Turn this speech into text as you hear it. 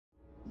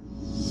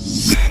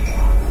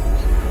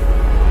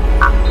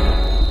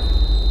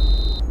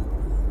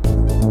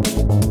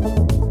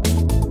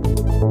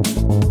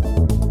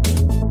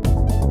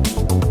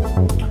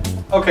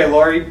Okay,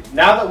 Lori,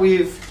 now that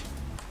we've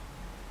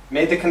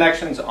made the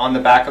connections on the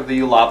back of the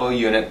JULABO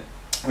unit,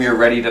 we are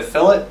ready to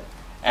fill it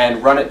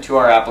and run it to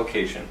our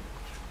application.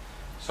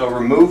 So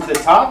remove the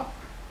top.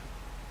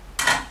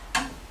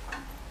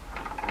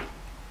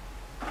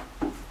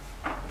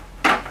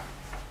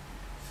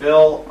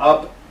 Fill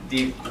up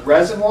the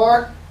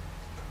reservoir.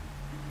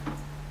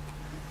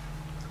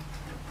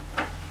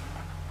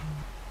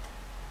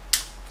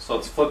 So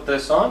let's flip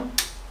this on.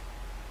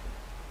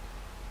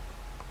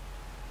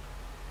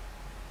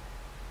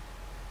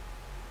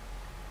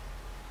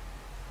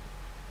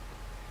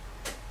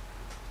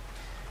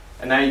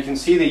 And now you can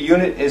see the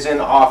unit is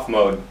in off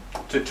mode.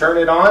 To turn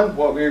it on,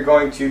 what we're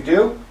going to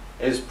do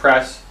is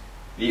press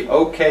the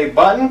OK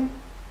button.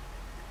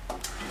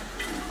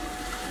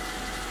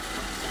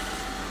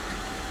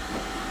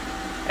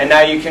 And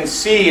now you can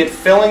see it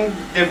filling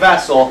the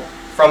vessel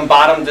from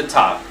bottom to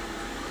top.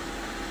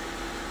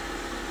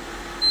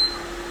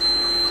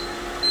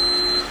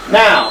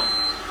 Now,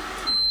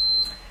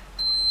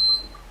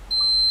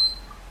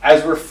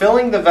 as we're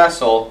filling the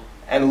vessel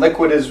and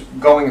liquid is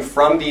going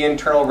from the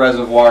internal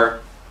reservoir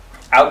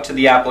out to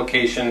the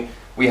application,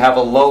 we have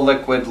a low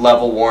liquid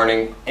level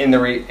warning in the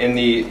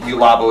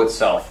JULABO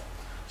itself.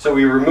 So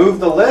we remove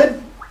the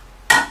lid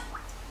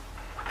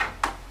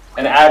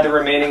and add the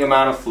remaining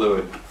amount of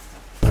fluid.